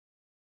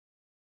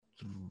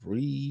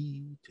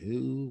Three,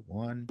 two,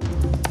 one.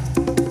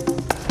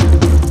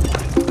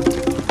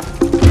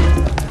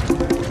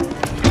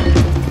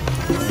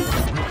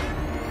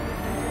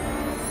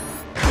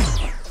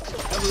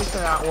 Evolution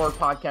at War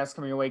podcast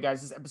coming your way,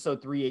 guys. This is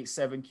episode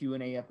 387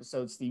 Q&A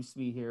episode. Steve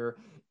Smee here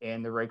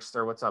and the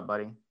Rickster. What's up,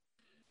 buddy?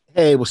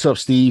 Hey, what's up,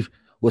 Steve?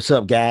 What's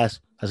up, guys?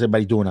 How's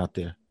everybody doing out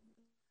there?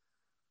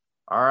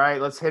 All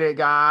right, let's hit it,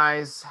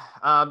 guys.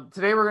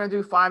 Today we're going to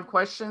do 5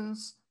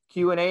 questions,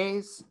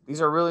 Q&As.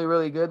 These are really,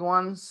 really good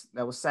ones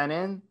that was sent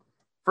in.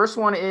 First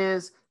one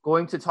is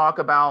going to talk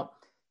about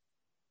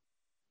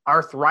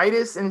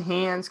arthritis in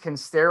hands. Can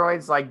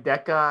steroids like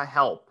DECA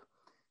help?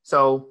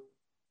 So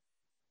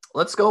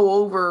let's go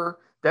over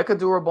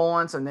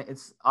Decadurabolins, and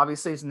it's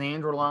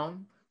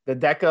nandrolone. The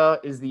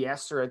DECA is the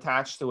ester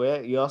attached to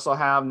it. You also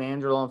have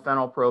nandrolone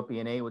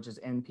phenylpropionate, which is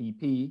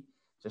NPP.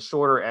 It's a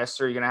shorter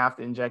ester. You're going to have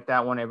to inject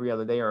that one every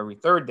other day or every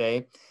third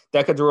day.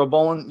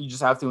 Decadurabolin, you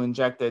just have to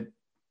inject it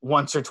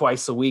once or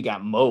twice a week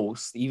at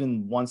most.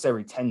 Even once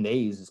every 10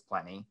 days is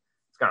plenty.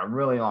 It's got a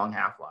really long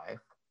half-life.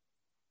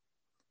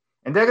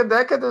 And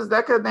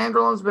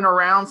Decadurabolin been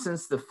around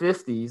since the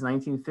 50s,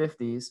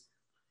 1950s.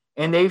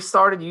 And they've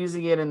started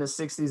using it in the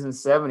 60s and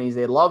 70s.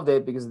 They loved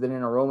it because it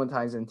didn't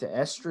aromatize into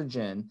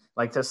estrogen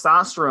like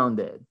testosterone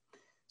did.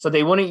 So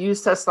they wouldn't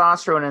use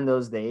testosterone in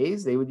those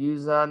days. They would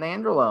use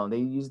nandrolone. They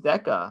used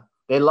DECA.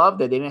 They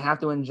loved it. They didn't have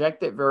to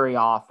inject it very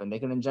often. They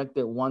could inject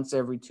it once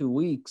every 2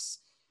 weeks.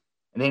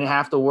 And they didn't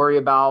have to worry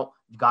about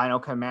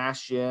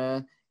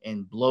gynecomastia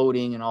and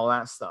bloating and all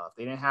that stuff.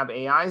 They didn't have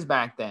AIs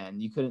back then.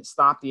 You couldn't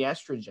stop the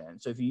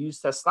estrogen. So if you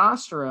used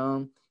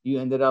testosterone, you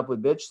ended up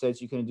with bitch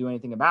tits. You couldn't do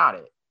anything about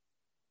it.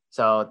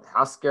 So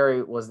how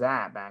scary was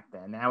that back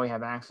then? Now we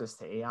have access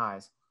to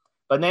AIs.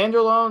 But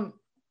nandrolone,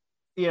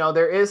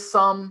 there is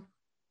some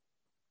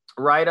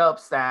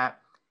write-ups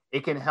that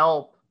it can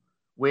help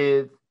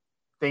with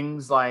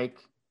things like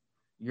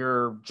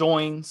your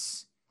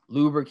joints,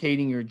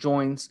 lubricating your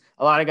joints.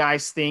 A lot of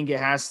guys think it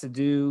has to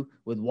do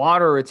with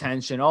water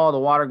retention. Oh, the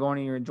water going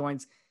in your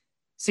joints.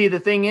 See, the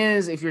thing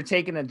is, if you're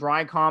taking a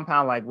dry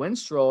compound like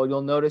Winstrol,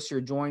 you'll notice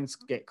your joints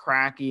get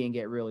cracky and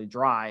get really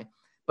dry.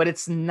 But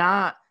it's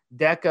not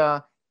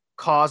DECA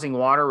causing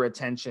water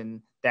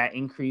retention that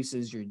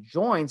increases your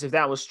joints. If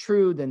that was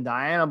true, then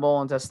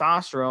Dianabol and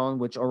testosterone,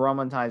 which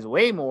aromatize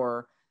way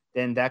more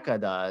than DECA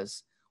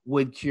does,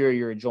 would cure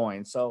your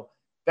joints. So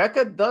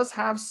DECA does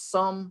have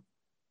some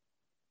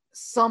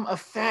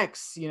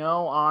effects,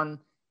 on,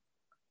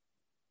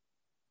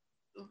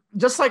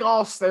 just like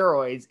all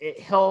steroids.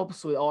 It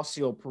helps with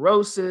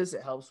osteoporosis,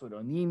 it helps with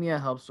anemia,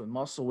 helps with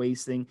muscle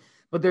wasting.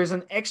 But there's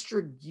an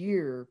extra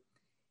gear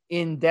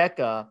in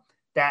DECA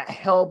that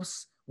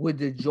helps with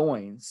the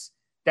joints,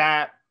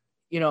 that,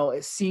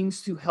 it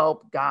seems to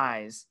help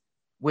guys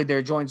with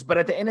their joints. But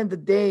at the end of the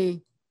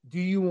day, do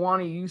you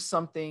want to use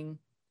something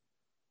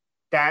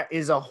that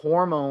is a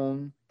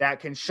hormone that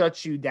can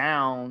shut you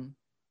down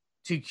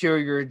to cure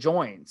your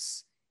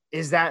joints?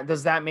 Does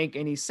that make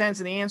any sense?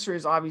 And the answer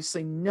is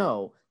obviously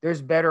no.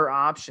 There's better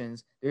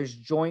options. There's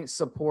joint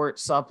support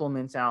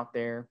supplements out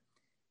there.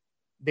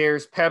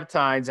 There's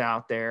peptides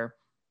out there.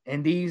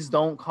 And these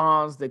don't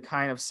cause the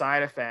kind of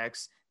side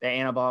effects that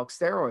anabolic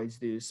steroids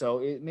do. So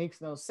it makes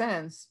no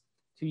sense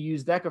to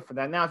use DECA for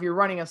that. Now, if you're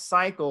running a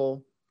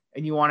cycle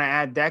and you want to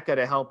add DECA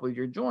to help with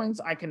your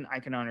joints, I can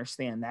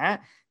understand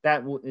that.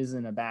 That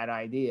isn't a bad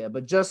idea.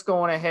 But just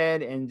going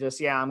ahead and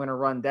I'm going to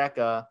run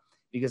DECA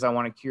because I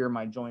want to cure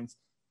my joints,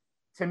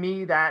 to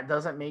me, that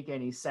doesn't make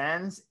any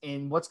sense.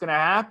 And what's going to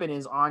happen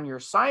is on your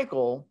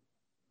cycle,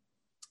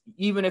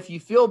 even if you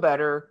feel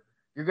better,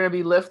 you're going to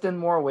be lifting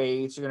more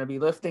weights. You're going to be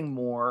lifting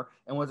more.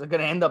 And what's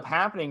going to end up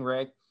happening,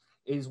 Rick,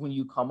 is when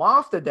you come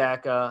off the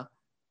DECA,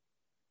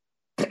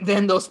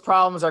 then those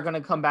problems are going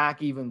to come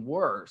back even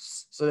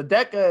worse. So the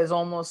DECA is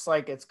almost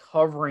like it's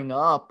covering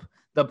up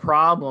the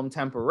problem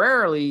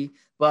temporarily,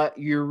 but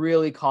you're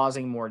really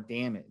causing more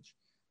damage.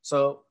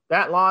 So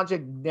that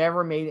logic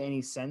never made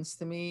any sense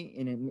to me,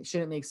 and it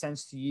shouldn't make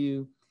sense to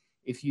you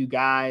if you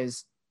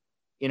guys,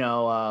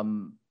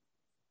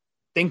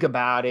 think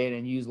about it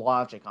and use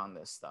logic on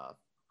this stuff.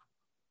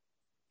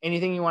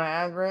 Anything you want to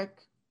add, Rick?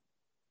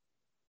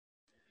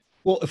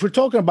 Well, if we're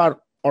talking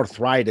about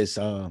arthritis,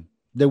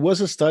 there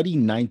was a study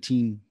in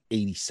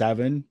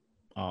 1987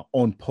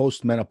 on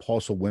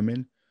postmenopausal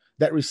women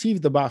that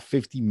received about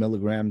 50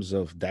 milligrams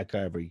of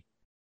DECA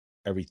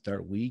every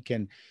third week.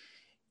 And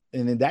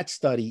in that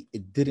study,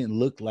 it didn't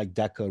look like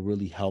DECA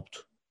really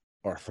helped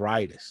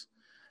arthritis.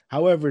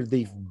 However,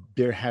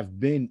 there have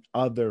been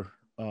other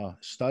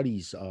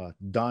studies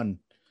done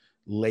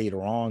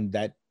later on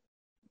that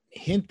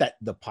hint at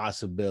the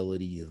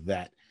possibility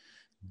that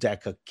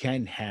DECA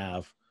can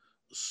have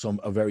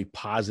a very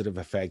positive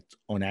effect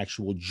on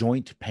actual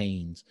joint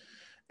pains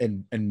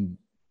and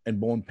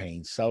bone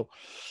pains. So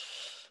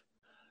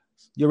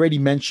you already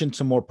mentioned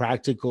some more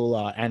practical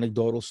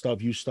anecdotal stuff.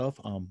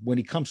 When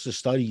it comes to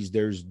studies,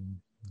 there's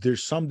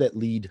some that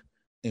lead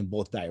in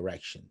both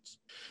directions.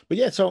 But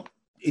yeah, so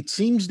it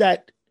seems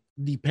that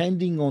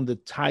depending on the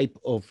type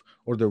of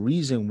or the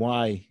reason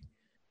why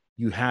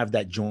you have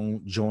that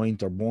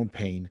joint or bone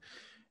pain,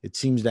 it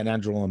seems that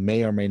nandrolone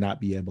may or may not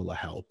be able to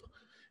help.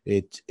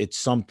 It's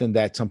something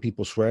that some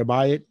people swear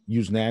by it.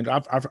 Use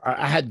nandrolone.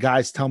 I had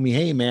guys tell me,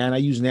 "Hey man, I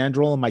use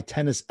nandrolone. My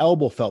tennis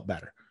elbow felt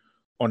better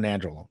on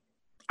nandrolone."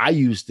 I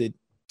used it.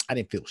 I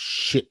didn't feel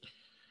shit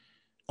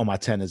on my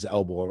tennis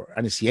elbow.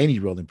 I didn't see any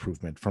real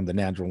improvement from the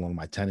nandrolone on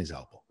my tennis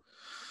elbow.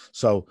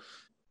 So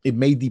it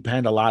may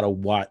depend a lot of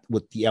what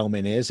the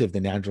ailment is. If the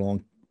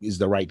nandrolone is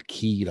the right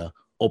key to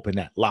open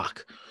that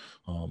lock.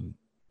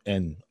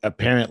 And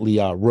apparently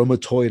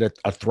rheumatoid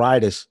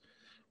arthritis,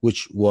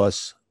 which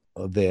was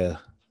the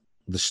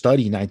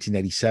study in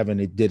 1987,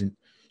 it didn't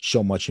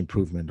show much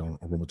improvement on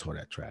rheumatoid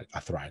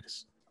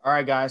arthritis. All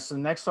right, guys. So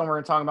the next one we're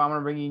going to talk about, I'm going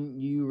to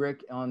bring you,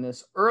 Rick, on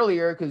this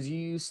earlier because you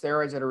used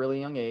steroids at a really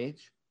young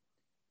age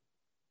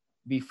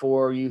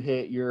before you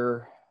hit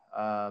your,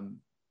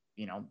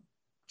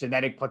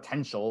 genetic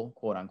potential,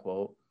 quote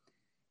unquote.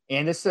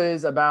 And this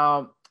is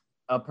about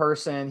a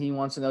person. He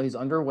wants to know he's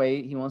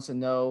underweight. He wants to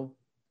know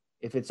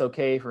if it's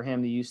okay for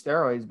him to use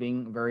steroids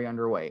being very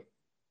underweight.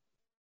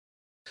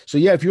 So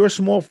yeah, if you're a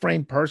small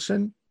frame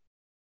person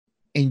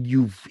and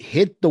you've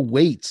hit the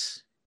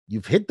weights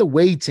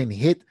and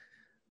hit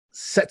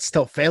sets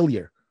to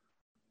failure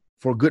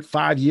for a good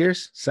 5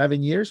 years,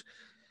 7 years,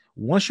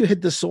 once you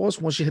hit the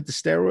source, once you hit the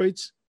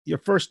steroids, your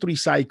first 3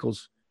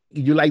 cycles,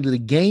 you're likely to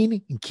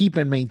gain and keep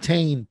and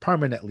maintain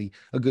permanently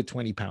a good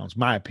 20 pounds,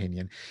 my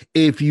opinion.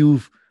 If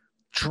you've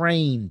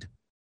trained,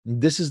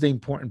 this is the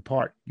important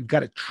part, you've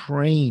got to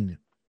train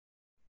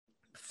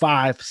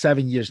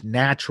 5-7 years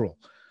natural,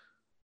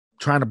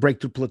 trying to break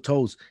through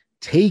plateaus,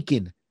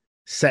 taking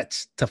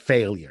sets to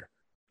failure,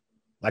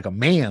 like a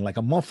man, like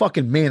a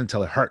motherfucking man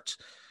until it hurts.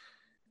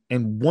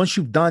 And once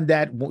you've done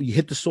that, you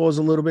hit the sores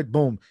a little bit,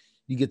 boom,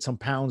 you get some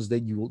pounds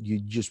that you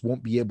just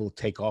won't be able to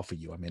take off of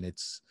you. I mean,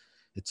 it's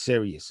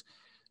serious.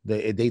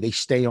 They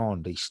stay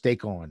on, they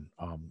stake on.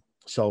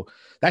 So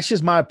that's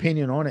just my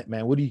opinion on it,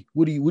 man. What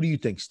do you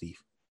think, Steve?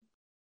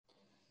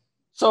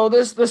 So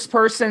this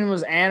person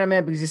was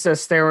animate because he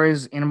says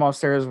anabolic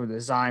steroids were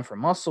designed for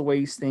muscle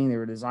wasting. They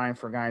were designed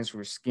for guys who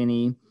were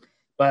skinny.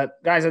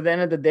 But guys, at the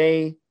end of the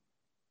day,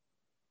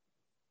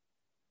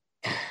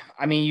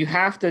 I mean, you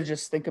have to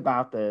just think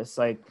about this.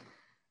 Like,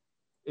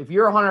 if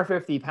you're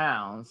 150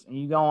 pounds and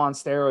you go on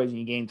steroids and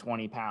you gain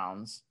 20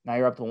 pounds, now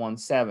you're up to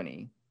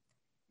 170.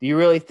 Do you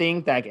really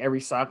think that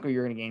every cycle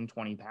you're going to gain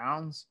 20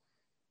 pounds?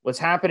 What's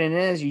happening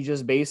is you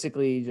just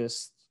basically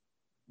just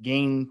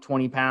gain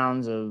 20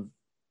 pounds of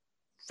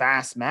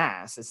fast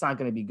mass. It's not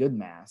going to be good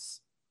mass.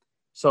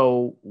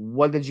 So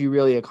what did you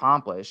really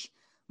accomplish?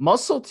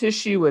 Muscle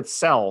tissue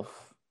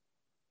itself,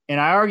 and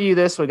I argue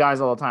this with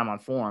guys all the time on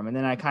forum, and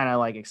then I kind of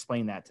like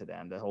explain that to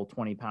them, the whole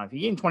 20 pounds. If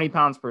you gain 20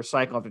 pounds per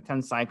cycle, after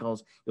 10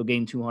 cycles, you'll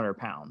gain 200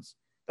 pounds.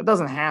 That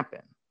doesn't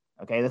happen.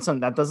 Okay. That's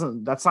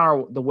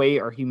not the way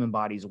our human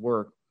bodies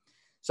work.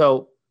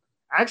 So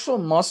actual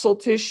muscle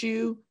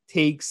tissue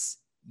takes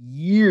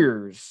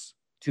years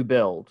to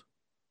build.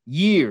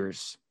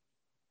 Years.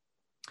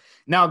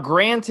 Now,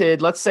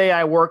 granted, let's say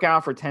I work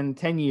out for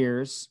 10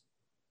 years,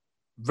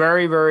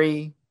 very,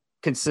 very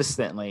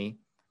consistently,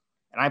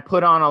 and I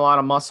put on a lot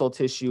of muscle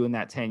tissue in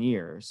that 10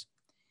 years.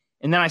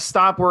 And then I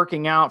stop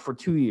working out for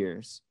 2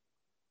 years.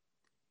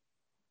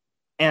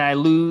 And I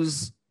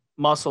lose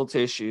muscle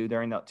tissue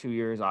during that 2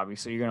 years.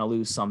 Obviously, you're going to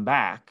lose some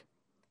back.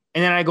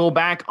 And then I go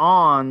back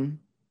on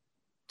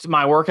to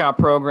my workout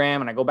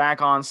program and I go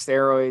back on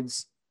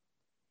steroids.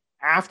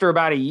 After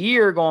about a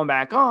year going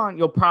back on,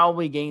 you'll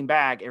probably gain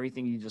back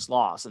everything you just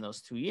lost in those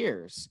 2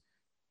 years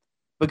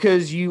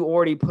because you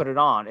already put it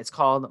on. It's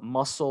called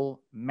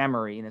muscle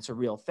memory, and it's a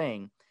real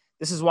thing.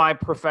 This is why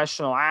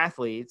professional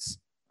athletes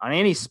on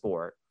any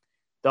sport,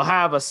 they'll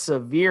have a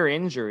severe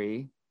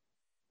injury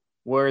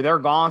where they're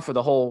gone for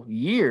the whole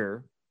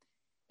year,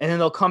 and then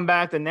they'll come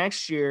back the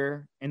next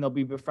year and they'll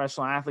be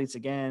professional athletes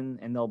again,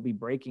 and they'll be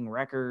breaking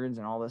records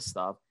and all this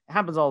stuff. It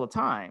happens all the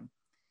time.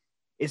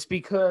 It's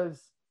because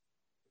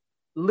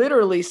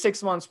literally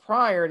 6 months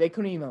prior, they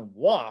couldn't even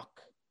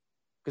walk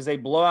because they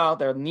blow out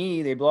their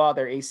knee, they blow out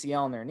their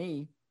ACL in their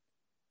knee.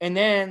 And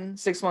then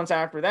 6 months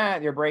after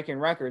that, they're breaking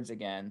records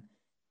again.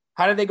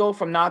 How did they go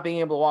from not being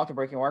able to walk to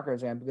breaking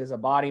records again? Because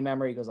of body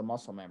memory, because of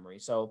muscle memory.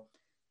 So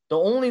the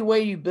only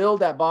way you build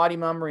that body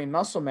memory and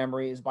muscle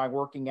memory is by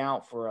working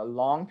out for a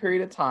long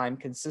period of time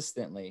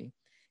consistently,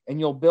 and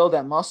you'll build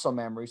that muscle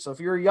memory. So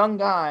if you're a young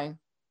guy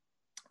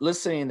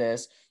listening to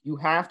this, you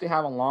have to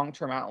have a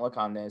long-term outlook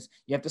on this.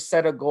 You have to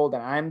set a goal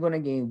that I'm going to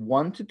gain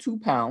 1 to 2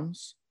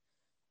 pounds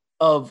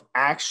of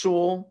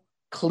actual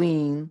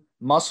clean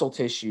muscle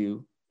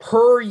tissue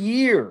per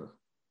year.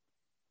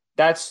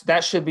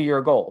 That should be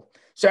your goal.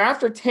 So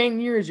after 10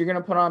 years, you're going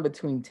to put on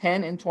between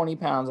 10 and 20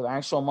 pounds of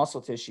actual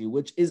muscle tissue,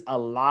 which is a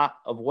lot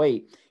of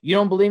weight. You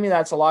don't believe me?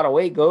 That's a lot of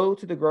weight. Go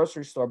to the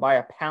grocery store, buy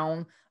a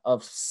pound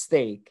of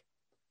steak,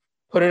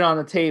 put it on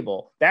the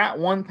table. That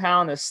 1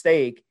 pound of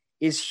steak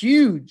is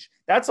huge.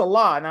 That's a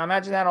lot. Now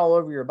imagine that all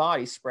over your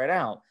body spread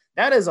out.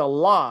 That is a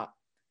lot.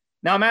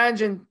 Now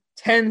imagine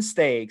 10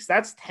 steaks.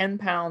 That's 10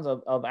 pounds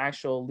of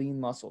actual lean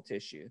muscle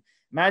tissue.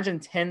 Imagine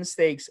 10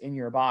 steaks in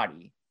your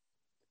body.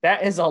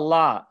 That is a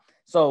lot.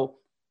 So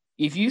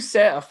if you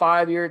set a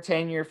 5-year,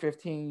 10-year,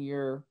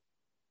 15-year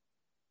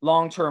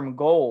long-term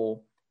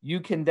goal, you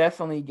can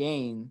definitely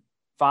gain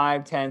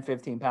 5, 10,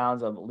 15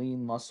 pounds of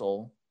lean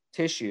muscle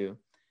tissue.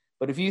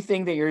 But if you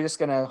think that you're just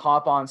going to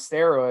hop on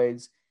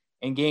steroids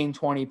and gain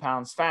 20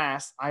 pounds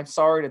fast, I'm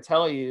sorry to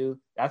tell you,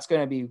 that's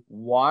going to be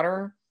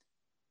water,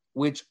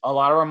 which a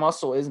lot of our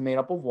muscle is made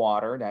up of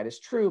water. That is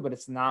true, but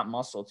it's not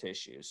muscle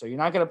tissue. So you're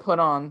not going to put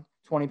on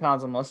 20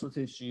 pounds of muscle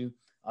tissue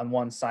on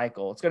one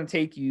cycle. It's going to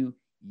take you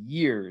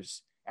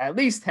years, at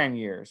least 10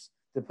 years,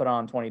 to put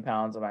on 20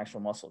 pounds of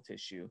actual muscle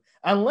tissue.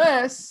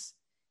 Unless,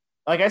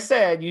 like I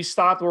said, you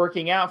stopped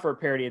working out for a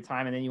period of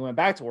time and then you went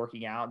back to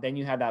working out. Then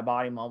you had that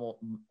body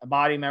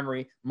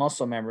memory,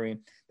 muscle memory.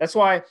 That's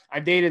why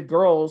I've dated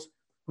girls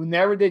who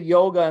never did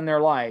yoga in their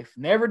life,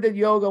 never did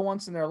yoga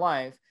once in their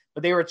life,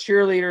 but they were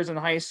cheerleaders in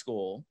high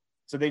school.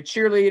 So they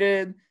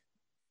cheerleaded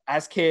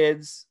as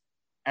kids,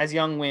 as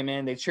young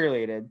women, they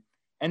cheerleaded.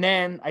 And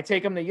then I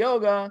take them to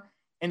yoga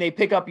and they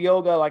pick up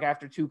yoga like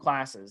after 2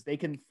 classes.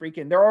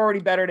 They're already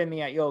better than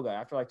me at yoga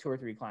after like 2 or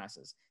 3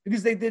 classes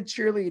because they did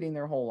cheerleading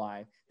their whole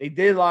life. They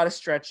did a lot of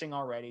stretching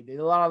already. They did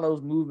a lot of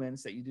those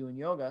movements that you do in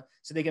yoga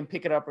so they can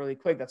pick it up really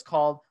quick. That's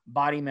called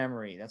body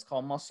memory. That's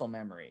called muscle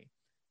memory.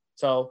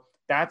 So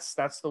that's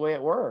the way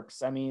it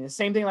works. I mean, the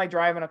same thing like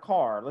driving a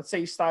car. Let's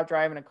say you stop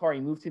driving a car,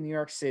 you move to New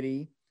York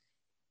City.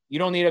 You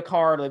don't need a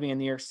car living in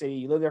New York City.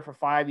 You live there for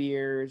 5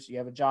 years. You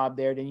have a job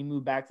there. Then you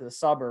move back to the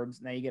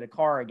suburbs. Now you get a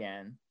car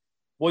again.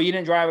 Well, you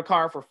didn't drive a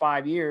car for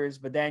 5 years,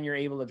 but then you're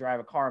able to drive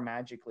a car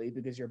magically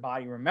because your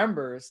body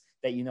remembers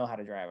that you know how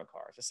to drive a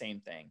car. It's the same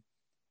thing.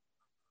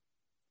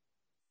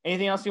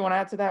 Anything else you want to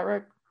add to that,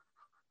 Rick?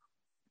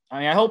 I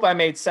mean, I hope I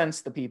made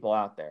sense to people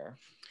out there.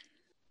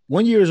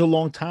 1 year is a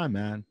long time,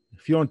 man.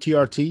 If you're on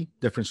TRT,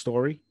 different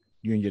story.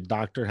 You and your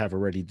doctor have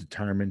already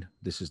determined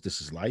this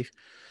is life.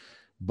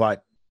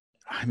 But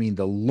I mean,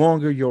 the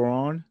longer you're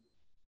on,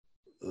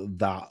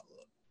 the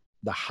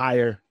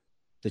higher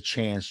the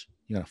chance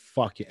you're going to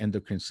fuck your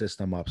endocrine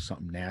system up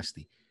something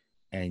nasty.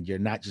 And you're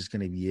not just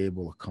going to be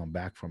able to come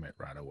back from it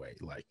right away.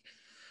 Like,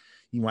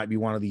 you might be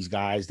one of these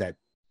guys that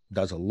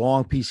does a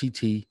long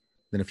PCT,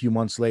 then a few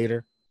months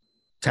later,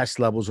 test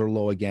levels are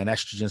low again,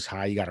 estrogen's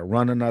high, you got to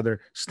run another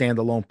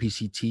standalone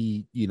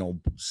PCT,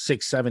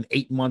 6, 7,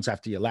 8 months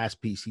after your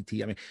last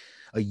PCT. I mean,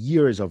 a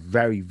year is a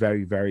very,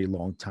 very, very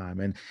long time.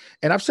 And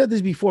I've said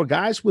this before,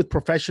 guys with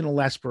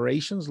professional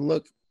aspirations,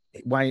 look,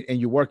 why, and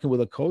you're working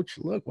with a coach,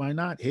 look, why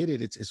not hit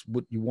it? It's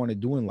what you want to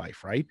do in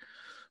life, right?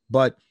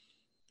 But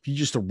if you're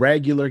just a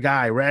regular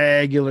guy,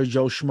 regular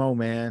Joe Schmo,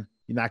 man,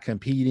 you're not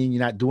competing,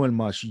 you're not doing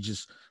much, you're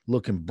just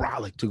looking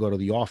brolic to go to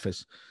the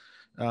office.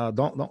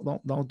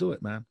 Don't do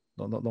it, man.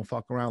 Don't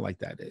fuck around like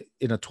that.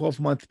 In a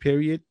 12-month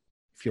period,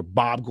 if you're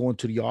Bob going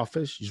to the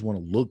office, you just want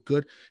to look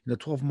good. In a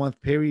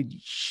 12-month period, you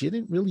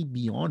shouldn't really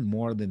be on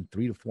more than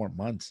 3 to 4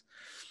 months.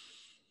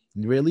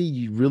 Really,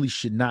 you really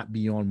should not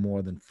be on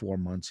more than 4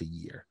 months a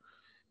year,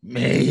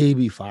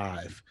 maybe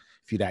 5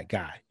 if you're that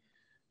guy,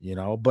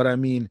 But I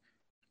mean,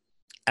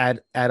 at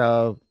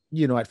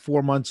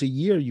 4 months a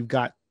year, you've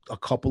got a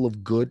couple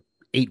of good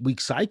 8-week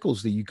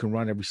cycles that you can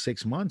run every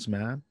 6 months,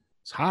 man.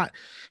 It's hot.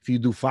 If you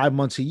do 5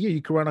 months a year,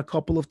 you can run a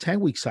couple of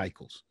 10-week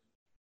cycles,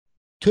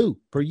 2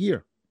 per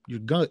year. You're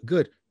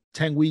good.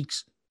 10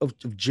 weeks of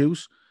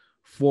juice,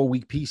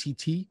 4-week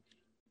PCT,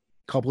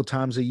 a couple of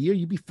times a year,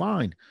 you'd be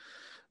fine.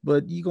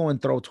 But you go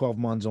and throw 12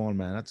 months on,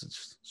 man.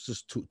 It's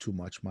just too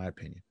much, my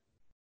opinion.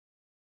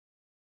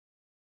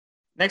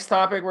 Next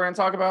topic we're going to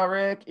talk about,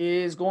 Rick,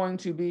 is going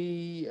to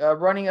be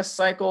running a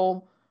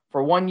cycle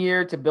for 1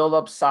 year to build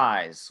up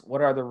size.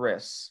 What are the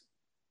risks?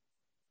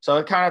 So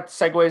it kind of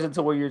segues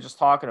into what you're just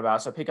talking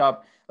about. So pick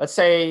up, let's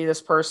say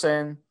this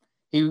person,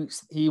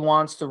 he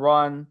wants to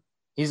run.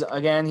 He's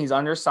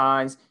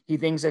undersized. He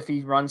thinks if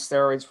he runs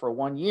steroids for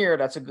 1 year,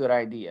 that's a good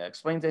idea.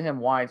 Explain to him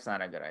why it's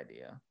not a good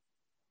idea.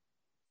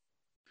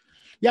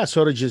 Yeah,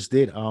 sort of just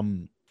did.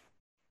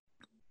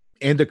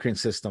 Endocrine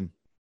system,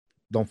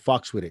 don't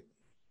fucks with it.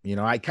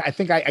 I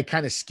think I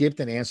kind of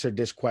skipped and answered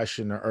this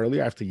question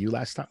earlier after you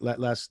last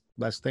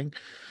thing.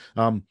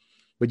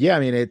 But yeah,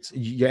 I mean, it's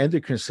your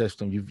endocrine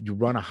system. You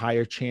run a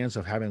higher chance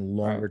of having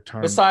longer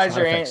term.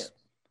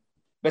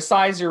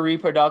 Besides your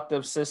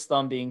reproductive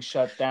system being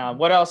shut down,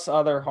 what else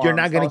other harms? You're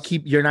not going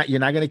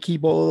to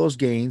keep all of those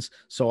gains.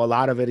 So a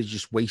lot of it is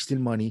just wasting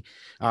money.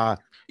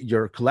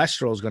 Your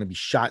cholesterol is going to be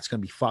shot. It's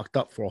going to be fucked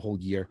up for a whole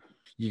year.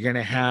 You're going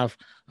to have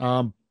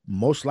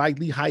most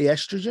likely high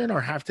estrogen or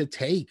have to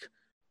take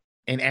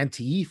an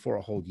anti-E for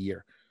a whole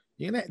year.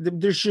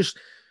 There's just,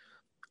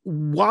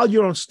 while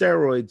you're on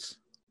steroids,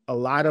 a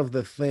lot of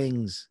the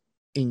things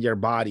in your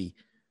body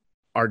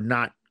are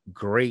not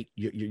great.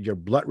 Your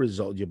blood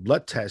result, your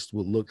blood test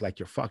will look like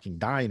you're fucking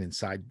dying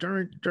inside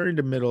during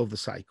the middle of the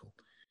cycle.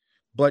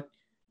 But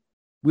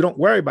we don't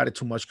worry about it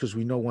too much because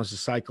we know once the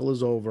cycle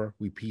is over,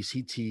 we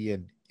PCT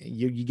and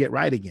you get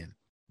right again.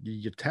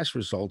 Your test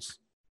results,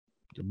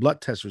 your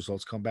blood test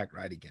results come back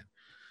right again.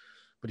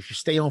 But if you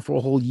stay on for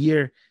a whole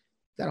year,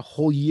 you got a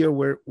whole year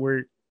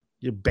where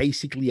you're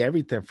basically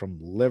everything from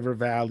liver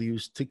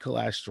values to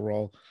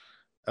cholesterol,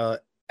 uh,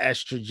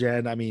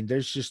 estrogen. I mean,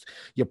 there's just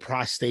your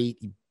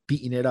prostate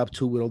beating it up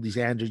too with all these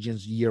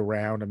androgens year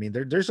round. I mean,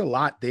 there's a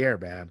lot there,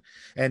 man.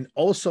 And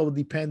also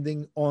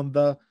depending on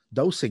the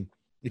dosing.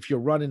 If you're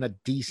running a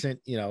decent,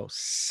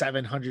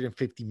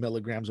 750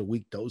 milligrams a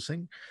week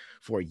dosing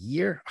for a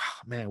year,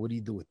 oh, man, what do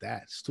you do with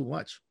that? It's too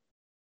much.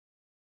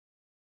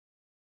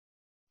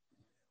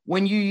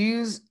 When you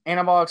use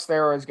anabolic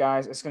steroids,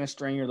 guys, it's going to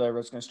strain your liver.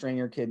 It's going to strain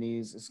your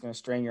kidneys. It's going to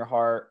strain your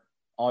heart,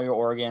 all your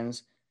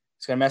organs.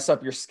 It's going to mess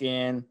up your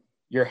skin.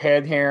 Your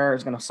head hair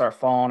is going to start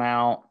falling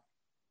out.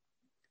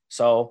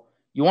 So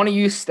you want to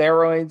use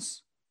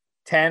steroids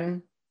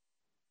 10,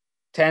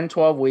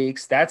 12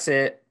 weeks. That's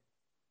it.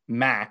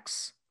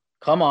 Max.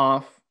 Come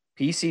off,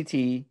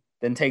 PCT,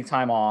 then take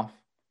time off.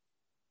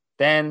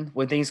 Then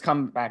when things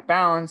come back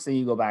balanced, then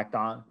you go back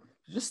on.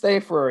 Just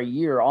stay for a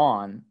year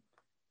on.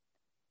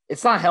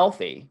 It's not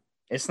healthy.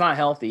 It's not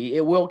healthy.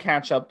 It will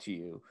catch up to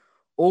you.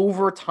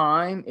 Over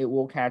time, it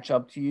will catch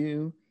up to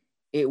you.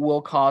 It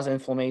will cause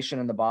inflammation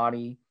in the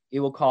body.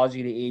 It will cause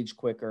you to age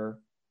quicker.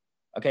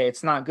 Okay,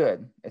 it's not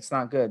good. It's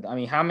not good. I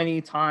mean, how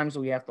many times do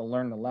we have to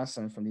learn the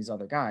lesson from these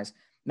other guys?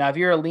 Now, if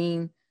you're a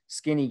lean,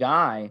 skinny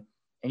guy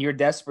and you're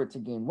desperate to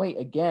gain weight,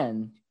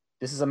 again,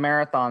 this is a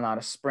marathon, not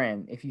a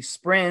sprint. If you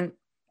sprint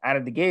out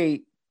of the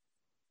gate,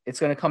 it's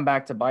going to come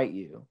back to bite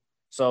you.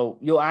 So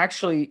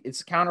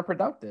it's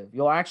counterproductive.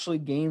 You'll actually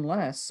gain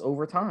less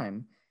over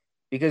time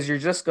because you're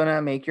just going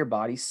to make your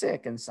body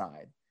sick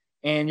inside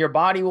and your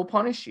body will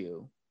punish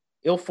you.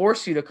 It'll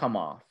force you to come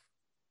off.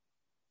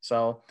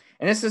 So,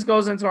 and this just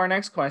goes into our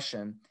next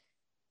question.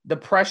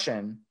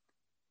 Depression.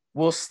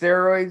 Will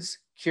steroids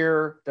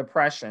cure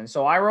depression?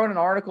 So I wrote an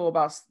article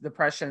about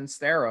depression and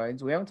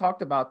steroids. We haven't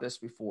talked about this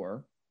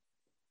before.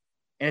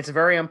 And it's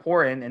very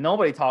important. And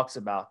nobody talks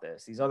about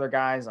this. These other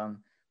guys on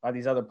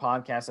these other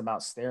podcasts about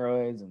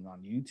steroids and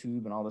on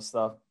YouTube and all this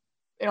stuff,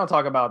 they don't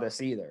talk about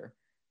this either.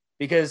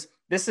 Because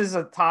this is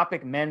a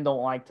topic men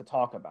don't like to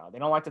talk about. They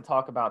don't like to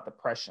talk about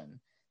depression.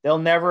 They'll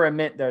never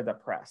admit they're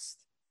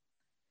depressed.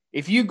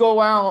 If you go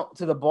out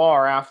to the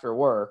bar after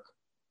work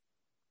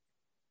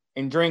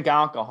and drink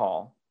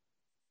alcohol,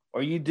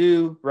 or you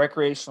do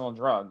recreational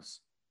drugs,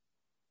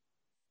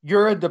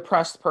 you're a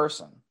depressed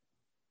person.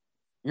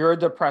 You're a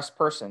depressed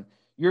person.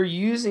 You're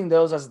using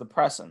those as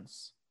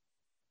depressants.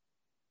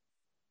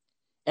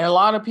 And a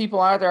lot of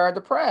people out there are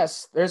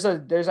depressed. There's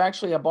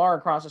actually a bar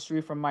across the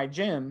street from my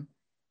gym.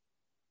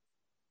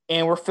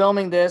 And we're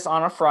filming this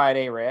on a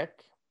Friday, Rick.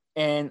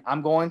 And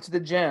I'm going to the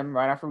gym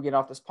right after we get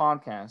off this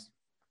podcast.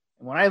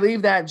 And when I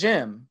leave that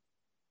gym,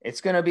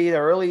 it's going to be the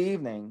early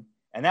evening.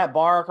 And that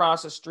bar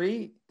across the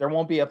street, there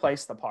won't be a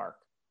place to park.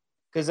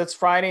 Because it's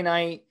Friday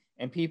night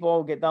and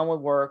people get done with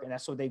work. And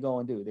that's what they go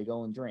and do. They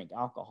go and drink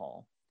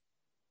alcohol.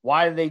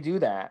 Why do they do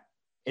that?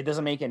 It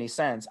doesn't make any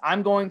sense.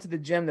 I'm going to the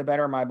gym to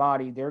better my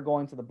body. They're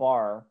going to the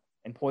bar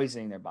and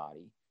poisoning their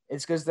body.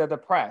 It's because they're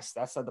depressed.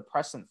 That's a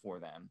depressant for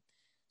them.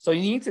 So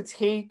you need to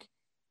take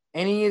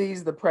any of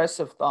these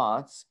depressive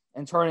thoughts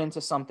and turn it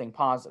into something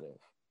positive.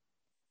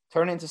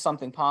 Turn it into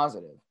something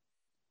positive.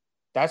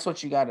 That's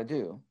what you got to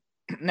do.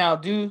 Now,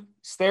 do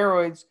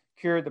steroids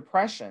cure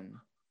depression?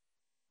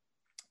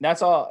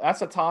 That's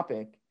a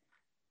topic.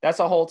 That's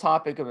a whole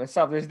topic of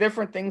itself. There's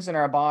different things in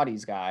our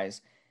bodies,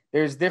 guys.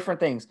 There's different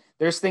things.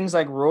 There's things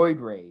like roid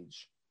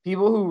rage.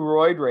 People who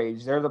roid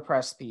rage, they're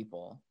depressed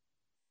people.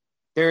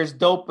 There's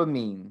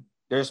dopamine.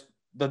 There's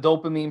the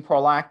dopamine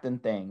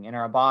prolactin thing in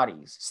our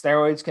bodies.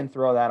 Steroids can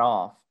throw that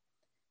off.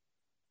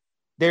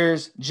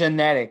 There's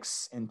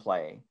genetics in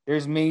play.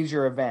 There's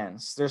major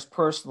events. There's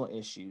personal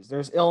issues.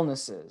 There's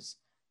illnesses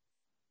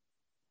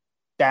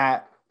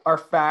that are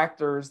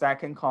factors that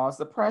can cause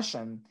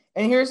depression.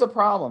 And here's the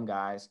problem,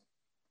 guys.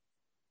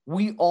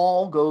 We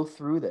all go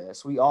through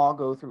this. We all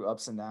go through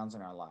ups and downs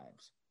in our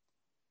lives.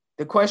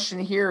 The question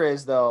here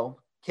is, though,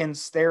 can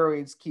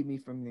steroids keep me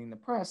from being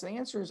depressed? The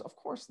answer is, of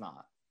course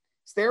not.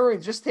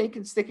 Steroids, just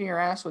sticking your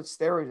ass with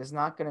steroids is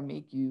not going to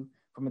make you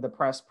from a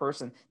depressed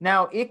person.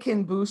 Now, it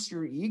can boost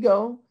your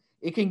ego.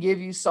 It can give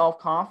you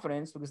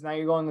self-confidence because now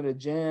you're going to the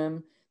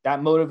gym.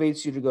 That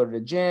motivates you to go to the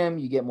gym.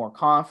 You get more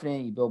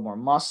confident. You build more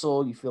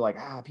muscle. You feel like,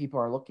 people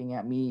are looking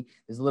at me.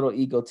 This little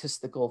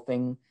egotistical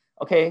thing.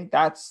 Okay,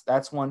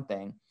 that's one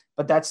thing.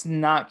 But that's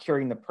not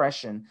curing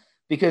depression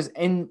because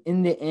in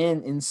the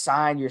end,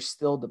 inside, you're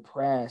still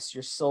depressed.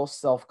 You're still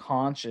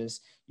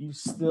self-conscious. You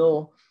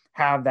still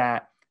have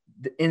that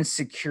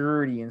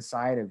insecurity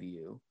inside of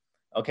you.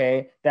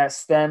 Okay, that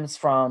stems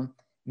from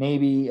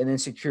maybe an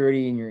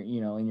insecurity in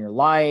your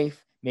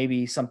life.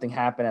 Maybe something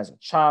happened as a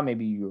child.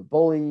 Maybe you were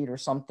bullied or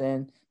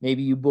something.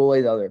 Maybe you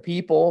bullied other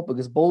people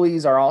because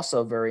bullies are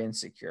also very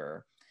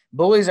insecure.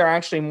 Bullies are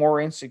actually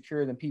more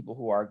insecure than people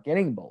who are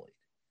getting bullied.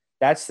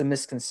 That's the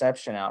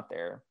misconception out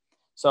there.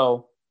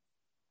 So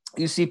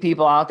you see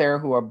people out there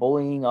who are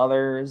bullying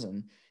others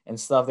and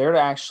stuff. They're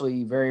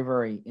actually very,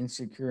 very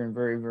insecure and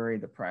very, very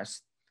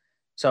depressed.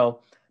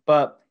 So,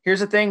 but here's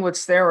the thing with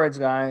steroids,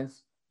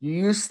 guys. You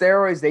use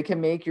steroids, they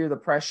can make your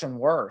depression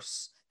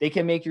worse. They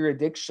can make your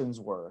addictions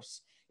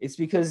worse. It's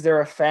because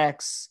their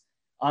effects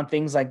on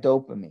things like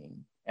dopamine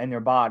and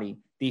your body,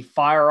 they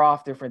fire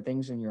off different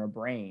things in your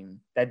brain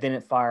that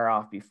didn't fire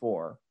off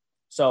before.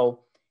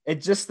 So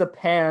it just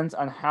depends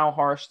on how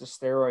harsh the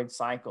steroid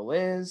cycle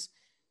is.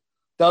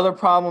 The other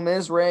problem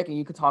is, Rick, and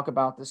you could talk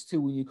about this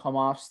too when you come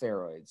off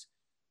steroids.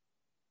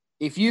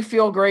 If you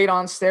feel great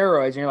on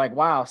steroids and you're like,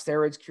 wow,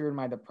 steroids cured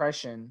my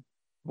depression,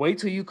 wait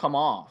till you come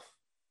off.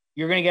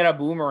 You're going to get a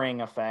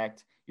boomerang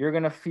effect. You're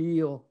going to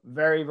feel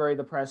very, very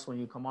depressed when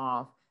you come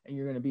off, and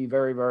you're going to be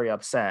very, very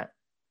upset.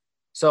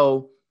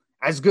 So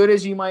as good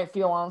as you might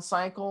feel on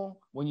cycle,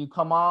 when you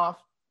come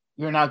off,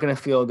 you're not going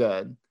to feel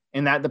good.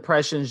 And that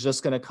depression is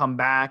just going to come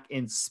back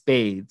in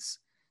spades.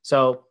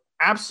 So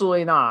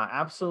absolutely not.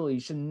 Absolutely. You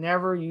should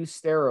never use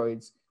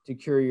steroids to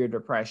cure your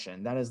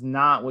depression. That is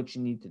not what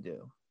you need to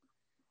do.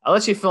 I'll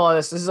let you fill in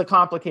this. This is a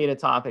complicated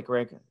topic,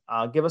 Rick.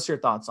 Give us your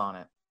thoughts on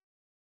it.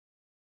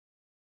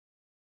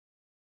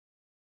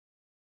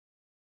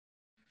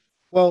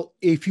 Well,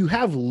 if you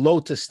have low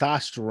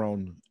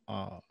testosterone,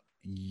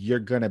 you're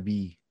gonna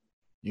be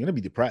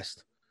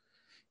depressed,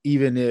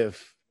 even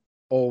if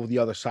all the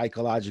other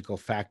psychological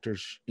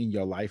factors in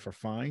your life are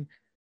fine.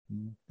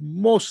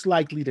 Most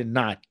likely to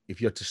not,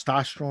 if your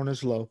testosterone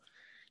is low,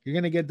 you're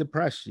gonna get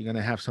depressed. You're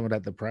gonna have some of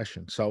that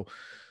depression. So,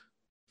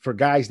 for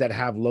guys that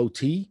have low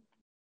T,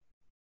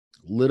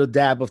 little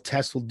dab of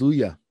test will do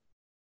you.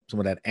 Some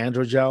of that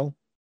androgel.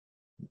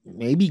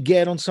 Maybe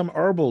get on some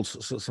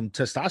herbals, so some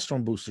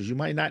testosterone boosters. You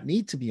might not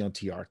need to be on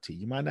TRT.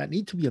 You might not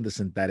need to be on the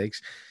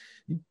synthetics.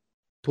 You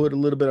put a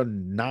little bit of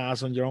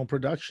NOS on your own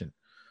production.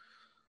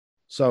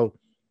 So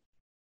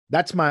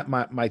that's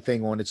my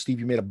thing on it. Steve,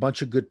 you made a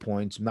bunch of good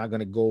points. I'm not going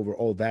to go over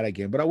all that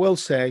again, but I will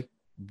say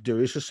there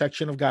is a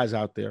section of guys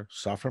out there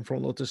suffering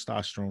from low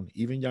testosterone,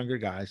 even younger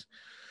guys.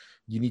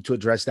 You need to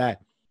address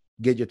that.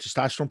 Get your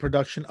testosterone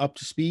production up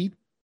to speed.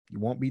 You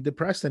won't be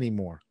depressed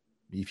anymore.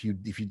 If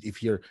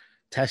your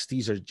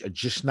testes are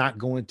just not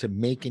going to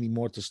make any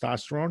more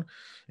testosterone,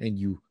 and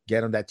you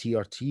get on that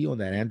TRT, on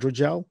that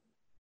androgel,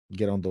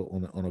 get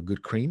on a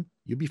good cream,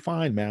 you'll be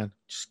fine, man.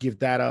 Just give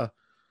that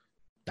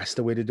that's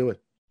the way to do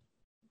it.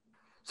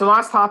 So the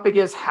last topic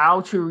is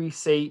how to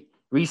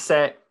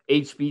reset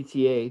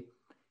HPTA.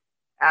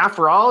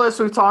 After all this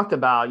we've talked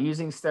about,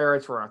 using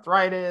steroids for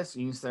arthritis,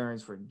 using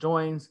steroids for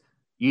joints,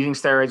 using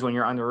steroids when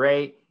you're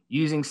underweight,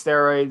 using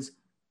steroids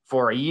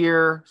for a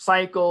year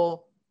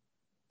cycle,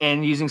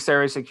 and using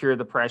steroids to cure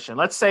depression.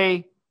 Let's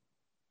say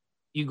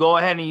you go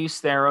ahead and use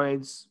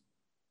steroids.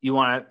 You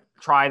want to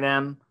try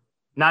them,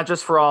 not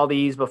just for all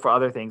these, but for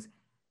other things.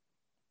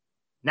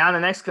 Now,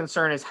 the next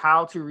concern is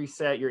how to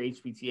reset your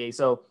HPTA.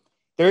 So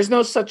there's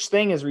no such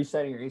thing as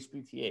resetting your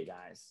HPTA,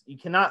 guys. You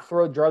cannot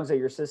throw drugs at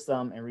your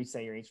system and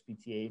reset your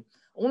HPTA.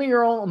 Only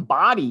your own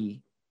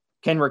body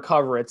can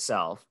recover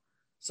itself.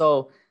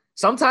 So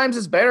sometimes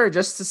it's better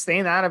just to stay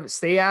out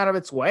of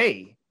its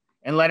way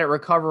and let it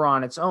recover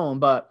on its own.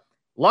 But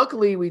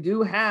luckily, we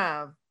do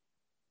have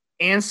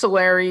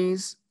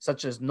ancillaries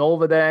such as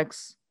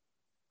Nolvadex,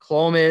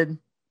 Clomid.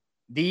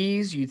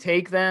 These, you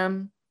take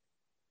them,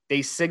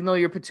 they signal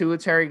your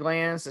pituitary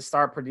glands to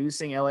start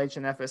producing LH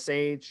and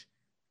FSH,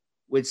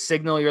 which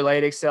signal your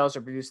Leydig cells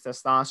to produce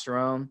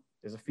testosterone.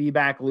 There's a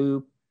feedback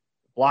loop,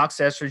 blocks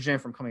estrogen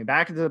from coming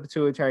back into the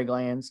pituitary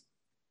glands.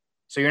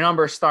 So your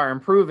numbers start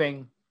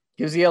improving,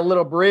 gives you a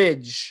little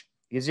bridge.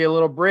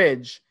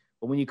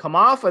 But when you come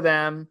off of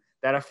them,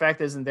 that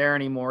effect isn't there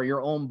anymore.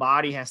 Your own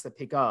body has to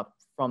pick up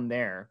from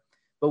there.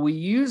 But we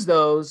use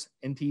those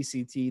in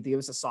PCT to give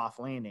us a soft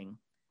landing.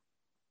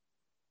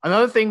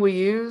 Another thing we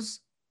use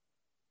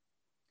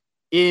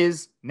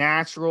is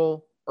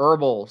natural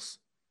herbals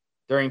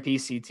during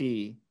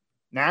PCT.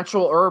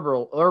 Natural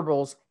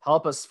herbals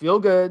help us feel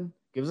good,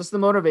 gives us the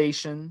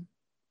motivation.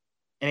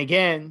 And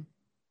again,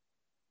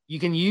 you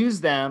can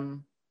use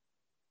them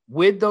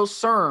with those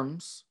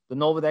SERMs, the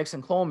Nolvadex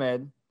and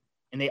Clomid,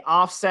 and they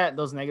offset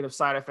those negative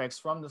side effects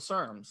from the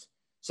SERMs.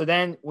 So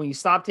then when you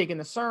stop taking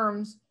the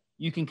SERMs,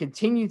 you can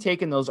continue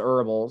taking those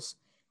herbals,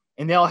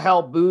 and they'll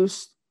help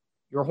boost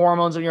your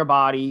hormones in your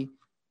body.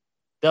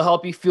 They'll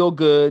help you feel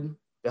good.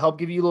 They'll help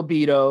give you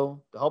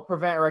libido. They'll help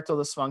prevent erectile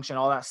dysfunction,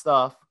 all that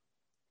stuff.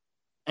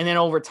 And then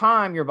over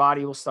time, your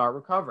body will start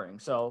recovering.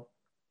 So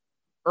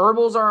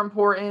herbals are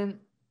important.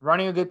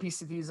 Running a good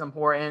PCT is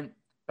important.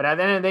 But at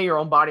the end of the day, your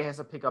own body has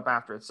to pick up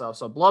after itself.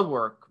 So blood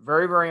work,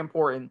 very, very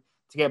important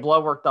to get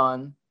blood work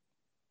done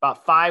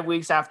about 5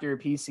 weeks after your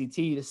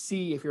PCT to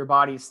see if your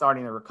body is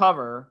starting to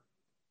recover.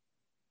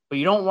 But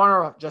you don't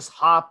want to just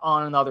hop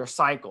on another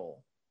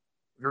cycle.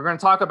 If you're going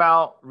to talk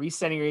about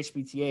resetting your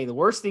HPTA, the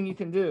worst thing you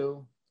can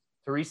do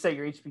to reset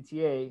your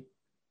HPTA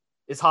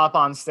is hop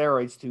on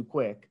steroids too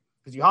quick.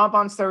 Because you hop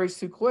on steroids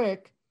too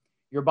quick,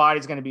 your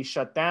body's going to be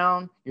shut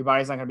down. Your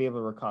body's not going to be able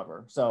to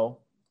recover. So,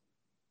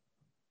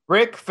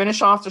 Rick,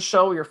 finish off the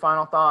show with your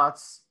final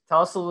thoughts.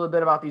 Tell us a little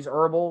bit about these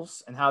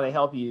herbals and how they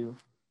help you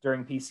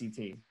during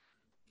PCT.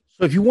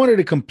 So if you wanted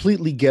to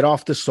completely get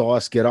off the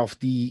sauce, get off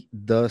the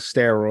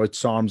steroids,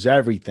 SARMs,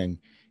 everything,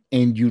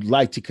 and you'd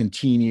like to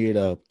continue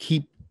to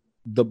keep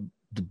the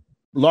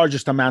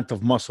largest amount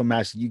of muscle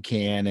mass that you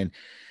can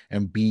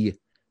and be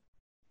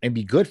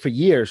good for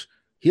years,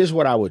 here's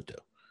what I would do.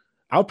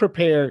 I'll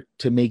prepare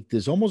to make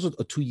this almost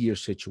a 2-year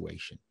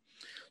situation.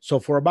 So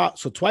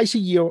twice a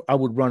year, I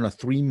would run a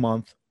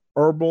 3-month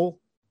herbal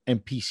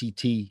and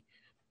PCT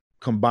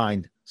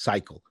combined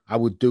cycle. I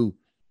would do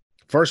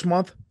first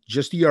month,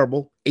 just the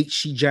herbal,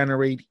 HC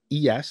Generate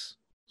ES,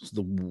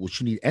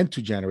 which you need and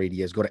to generate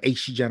ES. Go to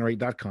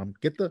hcgenerate.com,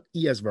 get the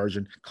ES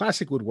version.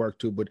 Classic would work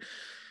too, but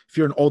if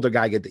you're an older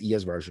guy, get the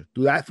ES version.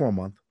 Do that for a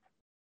month.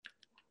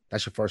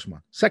 That's your first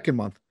month. Second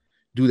month,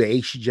 do the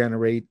HC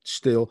Generate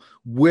still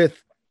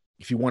with,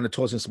 if you want to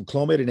toss in some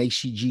Clomid and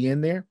HCG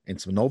in there and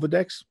some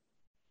Novadex,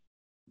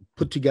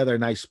 put together a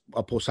nice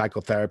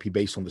post-cycle therapy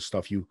based on the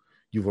stuff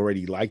you've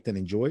already liked and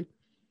enjoyed.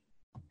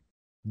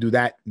 Do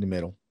that in the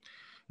middle.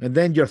 And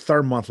then your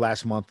third month,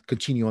 last month,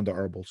 continue on the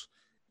herbals.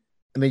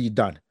 And then you're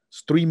done.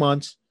 It's 3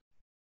 months.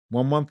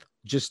 1 month,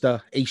 just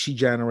the HC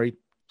Generate.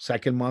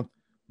 Second month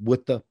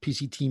with the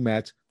PCT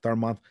meds. Third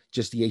month,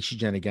 just the HC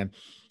Gen again.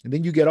 And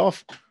then you get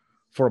off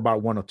for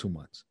about 1 or 2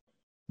 months.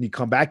 And you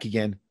come back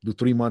again, do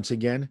 3 months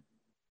again,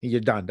 and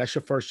you're done. That's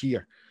your first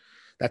year.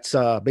 That's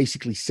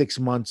basically 6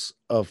 months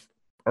of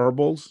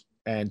herbals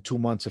and 2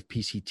 months of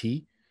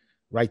PCT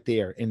right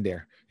there in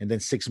there. And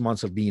then 6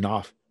 months of being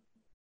off.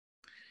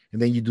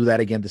 And then you do that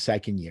again the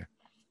second year.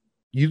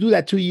 You do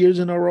that 2 years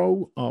in a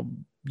row,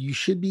 you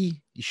should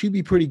be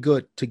pretty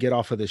good to get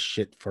off of this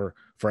shit for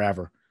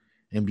forever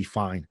and be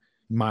fine,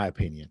 in my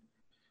opinion.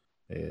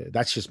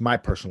 That's just my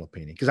personal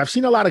opinion. Because I've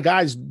seen a lot of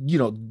guys,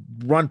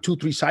 run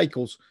 2-3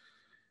 cycles,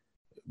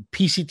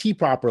 PCT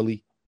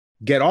properly,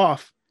 get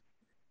off,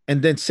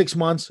 and then 6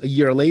 months, a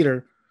year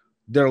later,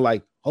 they're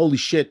like, holy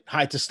shit,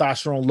 high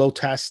testosterone, low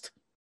test.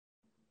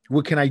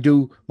 What can I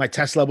do? My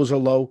test levels are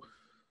low.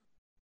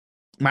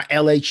 My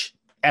LH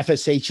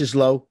FSH is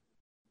low.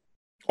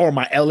 Or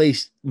my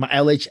LH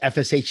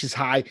FSH is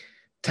high.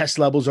 Test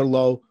levels are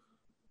low.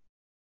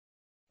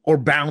 Or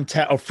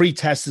or free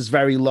test is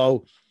very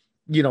low.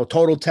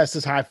 Total test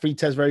is high, free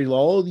test very low.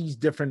 All these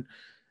different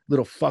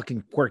little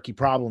fucking quirky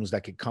problems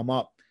that could come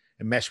up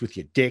and mess with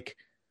your dick,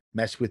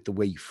 mess with the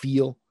way you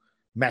feel,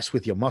 mess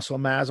with your muscle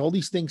mass. All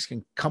these things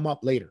can come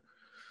up later.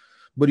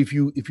 But if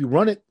you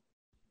run it,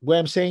 what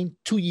I'm saying,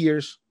 2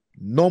 years,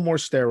 no more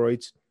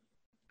steroids,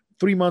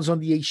 3 months on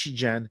the HC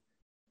Gen,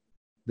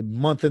 the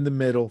month in the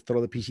middle,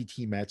 throw the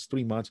PCT meds,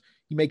 3 months,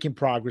 you're making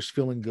progress,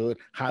 feeling good,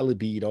 high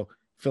libido,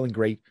 feeling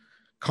great,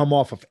 come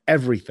off of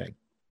everything.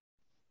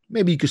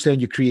 Maybe you could stay on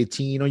your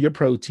creatine, on your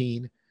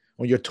protein,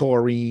 on your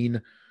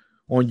taurine,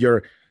 on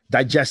your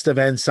digestive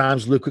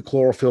enzymes, liquid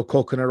chlorophyll,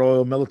 coconut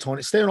oil,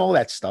 melatonin. Stay on all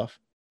that stuff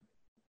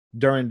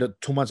during the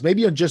 2 months,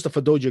 maybe on just the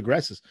Fadoja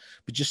aggressors,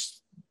 but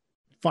just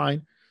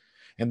fine.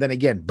 And then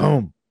again,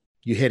 boom,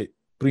 you hit it.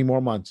 3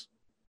 more months.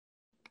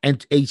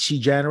 And HC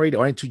Generate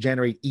or N2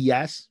 Generate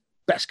ES,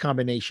 best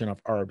combination of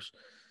herbs.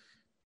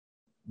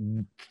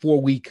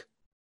 4-week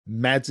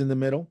meds in the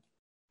middle.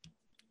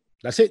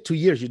 That's it. 2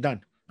 years, you're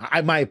done.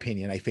 In my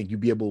opinion, I think you'd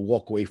be able to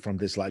walk away from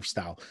this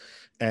lifestyle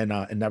and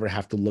never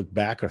have to look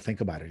back or think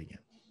about it again.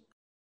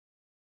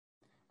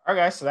 All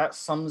right, guys. So that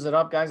sums it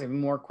up, guys. If you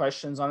have more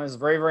questions on this,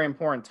 very, very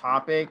important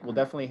topic. We'll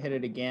definitely hit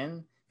it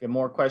again. If you have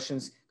more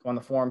questions, go on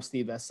the forum,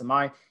 Steve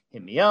SMI,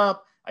 hit me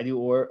up. I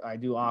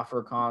do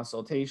offer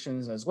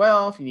consultations as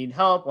well. If you need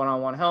help,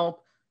 one-on-one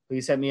help,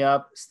 please hit me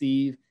up,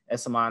 Steve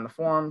SMI on the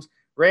forums.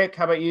 Rick,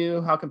 how about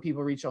you? How can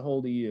people reach a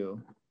hold of you?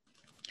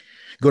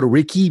 Go to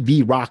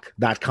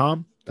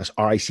rickyvrock.com. That's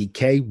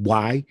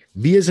RICKY,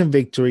 V as in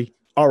victory,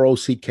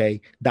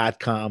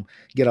 ROCK.com.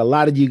 Get a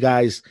lot of you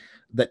guys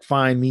that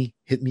find me,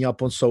 hit me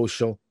up on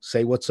social,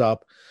 say what's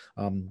up.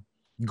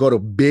 Go to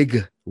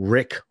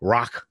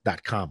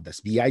bigrickrock.com.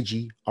 That's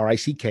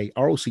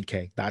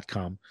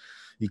BIGRICKROCK.com.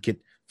 You could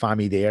find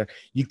me there.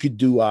 You could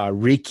do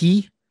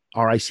Ricky,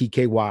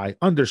 RICKY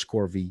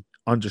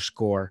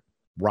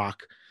 _V_rock.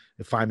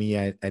 Find me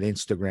at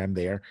Instagram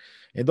there.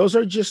 And those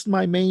are just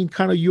my main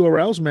kind of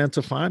URLs, man,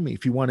 to find me.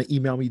 If you want to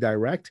email me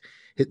direct,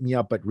 hit me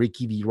up at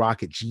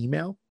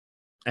rickyvrock@gmail.com.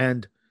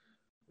 And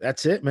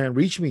that's it, man.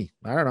 Reach me.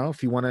 I don't know.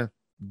 If you want to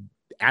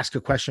ask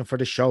a question for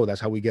the show, that's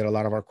how we get a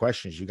lot of our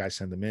questions. You guys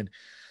send them in.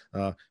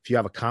 If you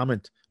have a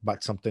comment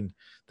about something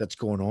that's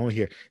going on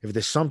here, if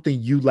there's something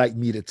you'd like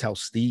me to tell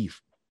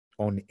Steve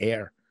on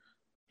air,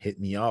 hit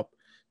me up.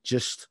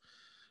 Just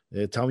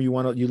tell me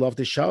you love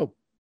the show.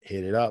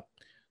 Hit it up.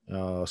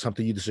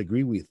 Something you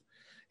disagree with.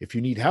 If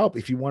you need help,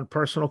 if you want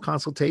personal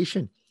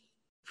consultation,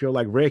 if you're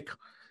like, Rick,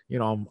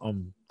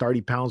 I'm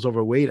 30 pounds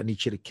overweight, I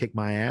need you to kick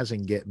my ass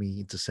and get me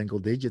into single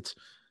digits,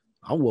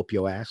 I'll whoop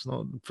your ass.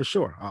 No, for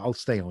sure. I'll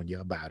stay on you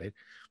about it.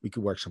 We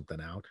could work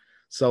something out.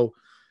 So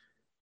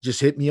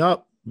just hit me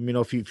up,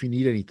 if you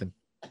need anything.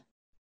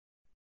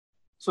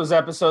 So it's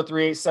episode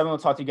 387. We'll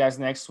talk to you guys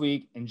next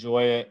week.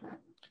 Enjoy it.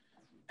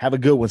 Have a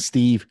good one,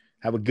 Steve.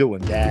 Have a good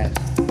one, Dad.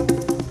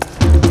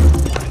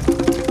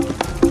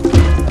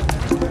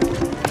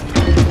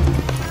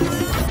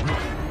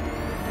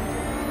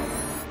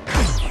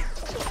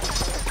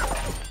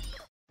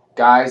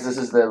 Guys, this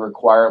is the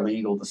required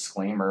legal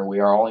disclaimer. We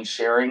are only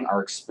sharing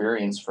our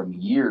experience from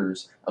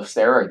years of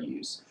steroid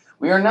use.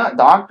 We are not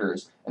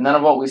doctors, and none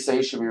of what we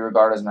say should be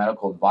regarded as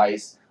medical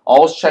advice.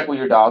 Always check with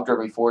your doctor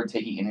before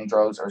taking any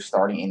drugs or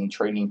starting any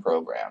training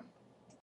program.